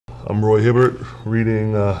I'm Roy Hibbert,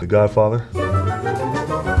 reading The Godfather.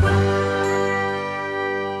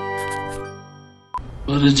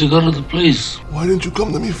 Why did you go to the police? Why didn't you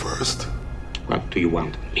come to me first? What do you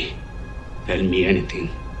want of me? Tell me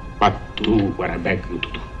anything. But do what I beg you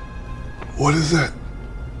to do. What is that?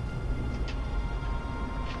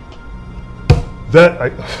 That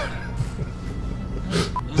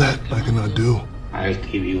I cannot do. I'll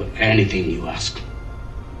give you anything you ask.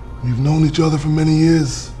 We've known each other for many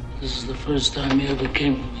years. This is the first time you ever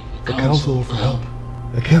came to me. The council for help.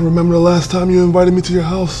 I can't remember the last time you invited me to your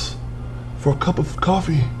house for a cup of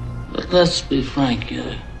coffee. But let's be frank, you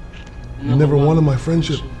never wanted my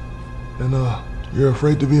friendship, and you're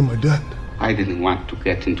afraid to be in my debt. I didn't want to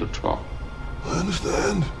get into trouble. I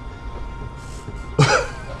understand.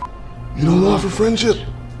 You don't offer friendship.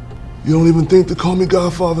 You don't even think to call me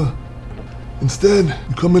Godfather. Instead,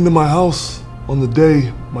 you come into my house on the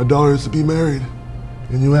day my daughter is to be married,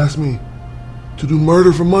 and you ask me to do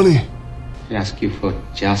murder for money. I ask you for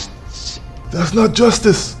justice. That's not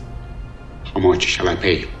justice. How much shall I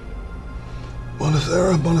pay you?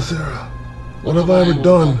 Buonasera, buonasera. What have I ever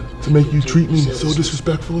done to make you treat me so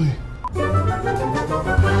disrespectfully?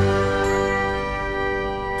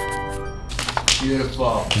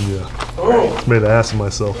 Beautiful. Yeah. Oh. Made an ass of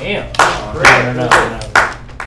myself. Damn.